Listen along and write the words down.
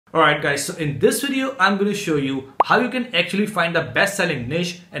Alright guys, so in this video I'm going to show you how you can actually find the best-selling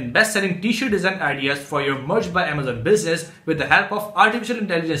niche and best-selling t-shirt design ideas for your Merch by Amazon business with the help of artificial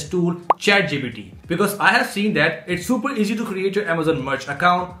intelligence tool ChatGPT. Because I have seen that it's super easy to create your Amazon merch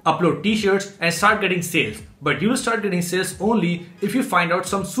account, upload t-shirts and start getting sales. But you will start getting sales only if you find out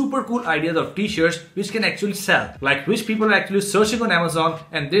some super cool ideas of t-shirts which can actually sell. Like which people are actually searching on Amazon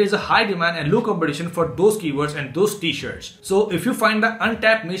and there is a high demand and low competition for those keywords and those t-shirts. So if you find the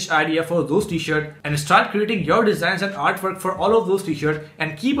untapped niche idea for those t-shirts and start creating your designs and artwork for all of those t-shirts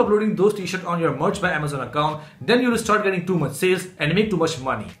and keep uploading those t-shirts on your Merch by Amazon account, then you will start getting too much sales and make too much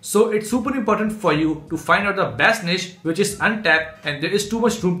money. So it's super important for you to find out the best niche which is untapped and there is too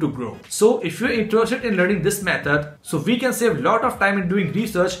much room to grow. So if you're interested in learning this method, so we can save a lot of time in doing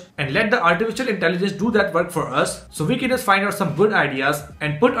research and let the artificial intelligence do that work for us, so we can just find out some good ideas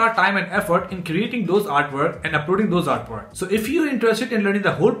and put our time and effort in creating those artwork and uploading those artwork. So if you're interested in learning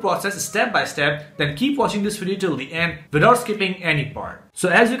the whole process step by step, then keep watching this video till the end without skipping any part. So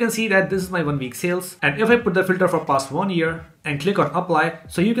as you can see that this is my 1 week sales, and if I put the filter for past 1 year and click on apply,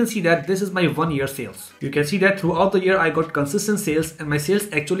 so you can see that this is my 1 year sales. You can see that throughout the year I got consistent sales and my sales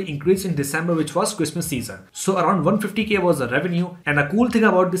actually increased in December, which was Christmas season. So around 150k was the revenue, and the cool thing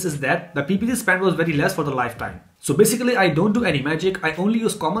about this is that the PPC spend was very less for the lifetime. So basically I don't do any magic, I only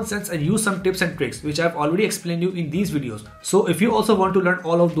use common sense and use some tips and tricks which I've already explained you in these videos. So if you also want to learn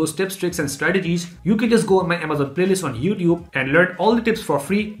all of those tips, tricks and strategies, you can just go on my Amazon playlist on YouTube and learn all the tips for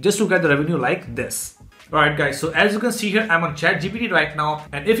free just to get the revenue like this. Alright guys, so as you can see here, I'm on ChatGPT right now,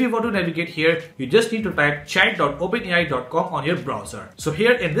 and if you want to navigate here, you just need to type chat.openai.com on your browser. So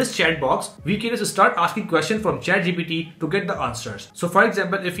here in this chat box, we can just start asking questions from ChatGPT to get the answers. So for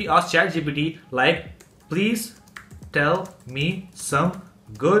example, if we ask ChatGPT like, please tell me some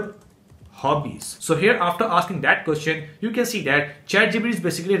good hobbies. So here after asking that question, you can see that ChatGPT is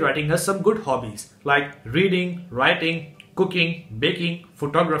basically writing us some good hobbies like reading, writing, cooking, baking,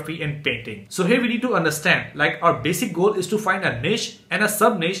 photography and painting. So here we need to understand, like our basic goal is to find a niche and a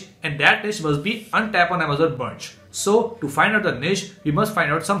sub niche, and that niche must be untapped on Amazon merch. So to find out the niche, we must find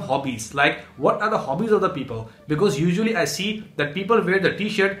out some hobbies, like what are the hobbies of the people, because usually I see that people wear the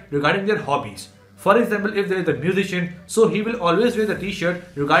t-shirt regarding their hobbies. For example, if there is a musician, so he will always wear the t-shirt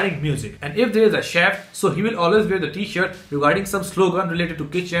regarding music. And if there is a chef, so he will always wear the t-shirt regarding some slogan related to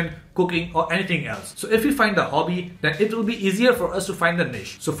kitchen, cooking or anything else. So if we find the hobby, then it will be easier for us to find the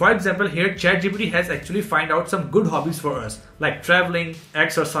niche. So for example, here ChatGPT has actually find out some good hobbies for us, like traveling,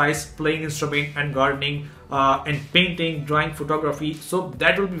 exercise, playing instrument and gardening, and painting, drawing, photography. So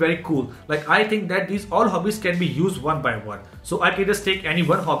that will be very cool. Like I think that these all hobbies can be used one by one. So I can just take any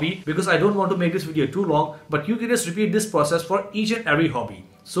one hobby because I don't want to make this video too long, but you can just repeat this process for each and every hobby.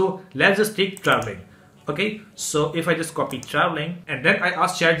 So let's just take traveling. Okay, so if I just copy traveling and then I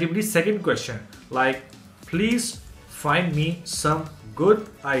ask ChatGPT second question like, please find me some good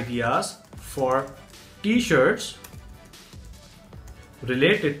ideas for t-shirts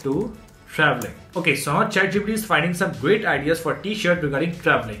related to traveling. Okay, so now ChatGPT is finding some great ideas for t-shirt regarding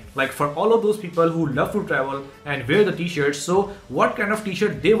traveling, like for all of those people who love to travel and wear the t-shirts. So what kind of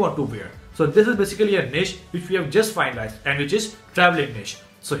t-shirt they want to wear. So this is basically a niche which we have just finalized and which is traveling niche.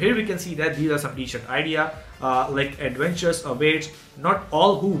 So here we can see that these are some t-shirt idea like adventures awaits, not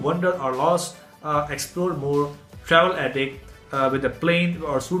all who wander or lost, explore more, travel addict, with the plane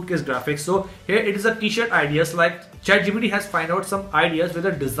or suitcase graphics. So here it is a t-shirt ideas, like ChatGPT has find out some ideas with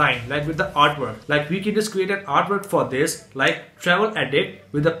the design, like with the artwork. Like we can just create an artwork for this, like travel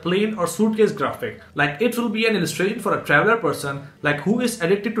addict with a plane or suitcase graphic. Like it will be an illustration for a traveler person, like who is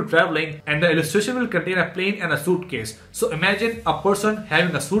addicted to traveling, and the illustration will contain a plane and a suitcase. So imagine a person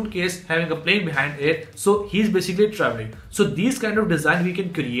having a suitcase, having a plane behind it. So he's basically traveling. So these kind of design we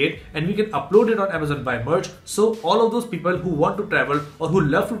can create and we can upload it on Amazon by merch. So all of those people who want to travel or who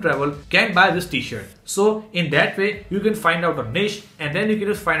love to travel can buy this t-shirt. So in that way you can find out a niche and then you can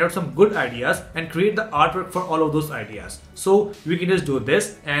just find out some good ideas and create the artwork for all of those ideas. So we can just do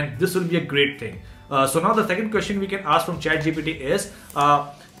this and this will be a great thing. So now the second question we can ask from ChatGPT is,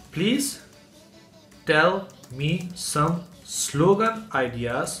 please tell me some slogan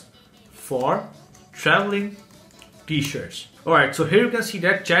ideas for traveling t-shirts. Alright, so here you can see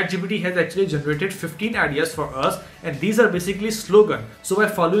that ChatGPT has actually generated 15 ideas for us, and these are basically slogan. So by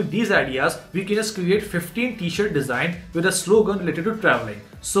following these ideas, we can just create 15 t-shirt design with a slogan related to traveling.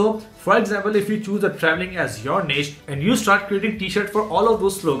 So for example, if you choose the traveling as your niche and you start creating t-shirt for all of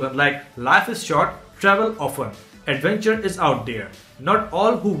those slogans like life is short, travel often, adventure is out there, not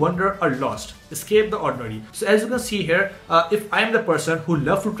all who wander are lost. Escape the ordinary. So as you can see here, if I am the person who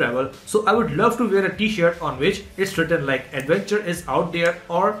love to travel, so I would love to wear a t-shirt on which it's written like adventure is out there,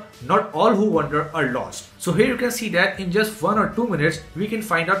 or not all who wander are lost. So here you can see that in just 1 or 2 minutes, we can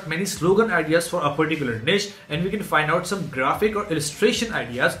find out many slogan ideas for a particular niche, and we can find out some graphic or illustration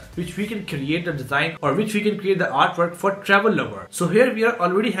ideas which we can create the design, or which we can create the artwork for travel lover. So here we are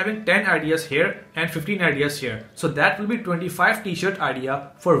already having 10 ideas here and 15 ideas here. So that will be 25 t-shirt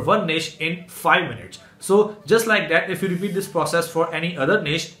idea for one niche in 5 minutes. So just like that, if you repeat this process for any other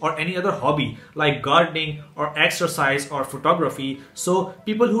niche or any other hobby like gardening or exercise or photography, so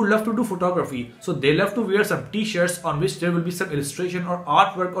people who love to do photography, so they love to wear some t-shirts on which there will be some illustration or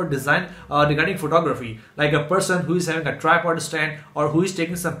artwork or design regarding photography, like a person who is having a tripod stand or who is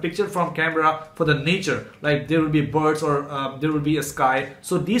taking some picture from camera for the nature, like there will be birds or there will be a sky.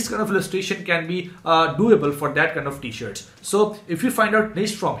 So these kind of illustration can be doable for that kind of t-shirts. So if you find out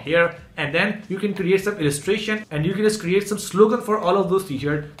niche from here, and then you can create some illustration and you can just create some slogan for all of those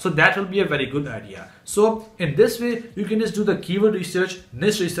t-shirts, so that will be a very good idea. So in this way, you can just do the keyword research,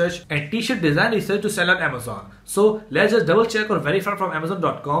 niche research, and t-shirt design research to sell on Amazon. So let's just double check or verify from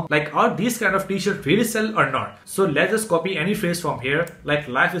Amazon.com, like are these kind of t-shirts really sell or not. So let's just copy any phrase from here, like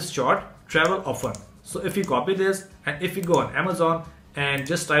life is short, travel often. So if you copy this and if you go on Amazon and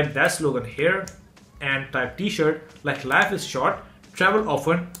just type that slogan here and type t-shirt, like life is short, travel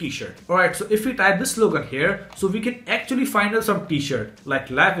often t-shirt. Alright, so if we type this slogan here, so we can actually find out some t-shirt like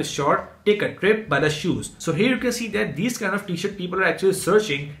life is short, take a trip by the shoes. So here you can see that these kind of t-shirt people are actually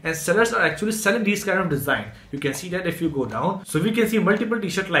searching, and sellers are actually selling these kind of design. You can see that if you go down, so we can see multiple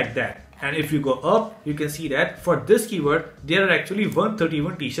t-shirt like that. And if you go up, you can see that for this keyword, there are actually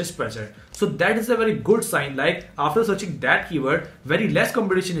 131 t-shirts present. So that is a very good sign, like after searching that keyword, very less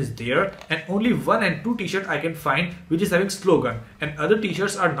competition is there, and only 1 and 2 t-shirts I can find which is having slogan, and other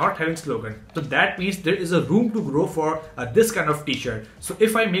t-shirts are not having slogan. So that means there is a room to grow for this kind of t-shirt. So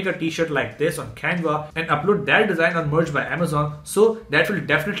if I make a t-shirt like this on Canva and upload that design on Merge by Amazon, so that will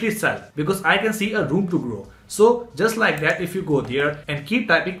definitely sell because I can see a room to grow. So just like that, if you go there and keep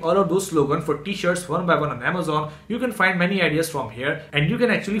typing all of those slogans for t-shirts one by one on Amazon, you can find many ideas from here, and you can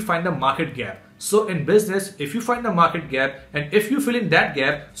actually find the market gap. So in business, if you find the market gap and if you fill in that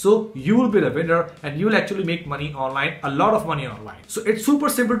gap, so you will be the winner and you will actually make money online, a lot of money online. So it's super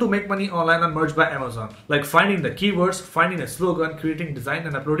simple to make money online on Merge by Amazon, like finding the keywords, finding a slogan, creating design,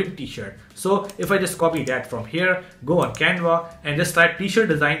 and uploading t-shirt. So if I just copy that from here, go on Canva and just type t-shirt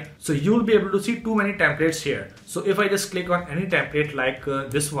design, so you will be able to see too many templates here. So if I just click on any template like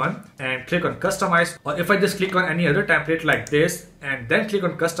this one and click on customize, or if I just click on any other template like this and then click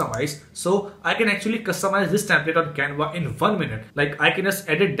on customize, so I can actually customize this template on Canva in 1 minute. Like I can just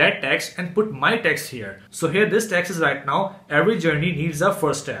edit that text and put my text here. So here this text is right now, every journey needs a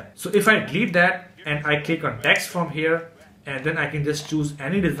first step. So if I delete that and I click on text from here, and then I can just choose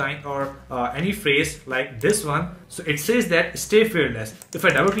any design or any phrase like this one. So it says that stay fearless. If I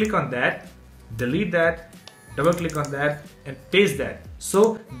double click on that, delete that, double click on that and paste that.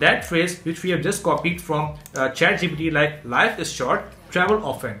 So that phrase which we have just copied from ChatGPT, like life is short, travel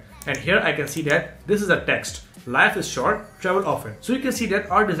often. And here I can see that this is a text. Life is short, travel often. So you can see that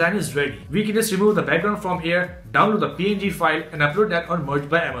our design is ready. We can just remove the background from here, download the PNG file and upload that on Merge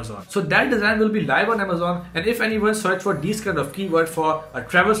by Amazon. So that design will be live on Amazon, and if anyone search for these kind of keywords for a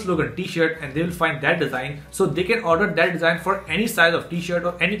travel slogan t-shirt, and they will find that design, so they can order that design for any size of t-shirt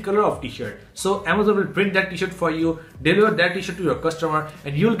or any color of t-shirt. So Amazon will print that t-shirt for you, deliver that t-shirt to your customer,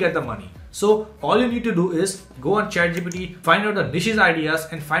 and you'll get the money. So all you need to do is go on ChatGPT, find out the niches ideas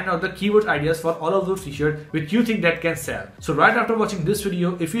and find out the keyword ideas for all of those t-shirts which you think that can sell. So right after watching this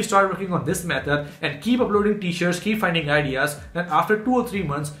video, if you start working on this method and keep uploading t-shirts, keep finding ideas, then after 2 or 3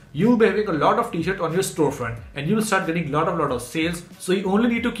 months, you'll be having a lot of t-shirts on your storefront and you'll start getting lot of sales. So you only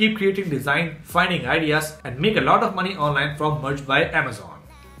need to keep creating design, finding ideas and make a lot of money online from Merge by Amazon.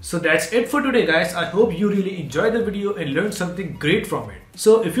 So that's it for today guys. I hope you really enjoyed the video and learned something great from it.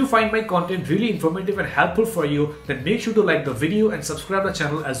 So if you find my content really informative and helpful for you, then make sure to like the video and subscribe the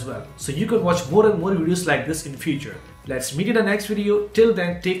channel as well, so you can watch more and more videos like this in future. Let's meet in the next video. Till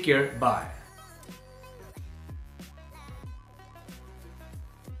then, take care. Bye.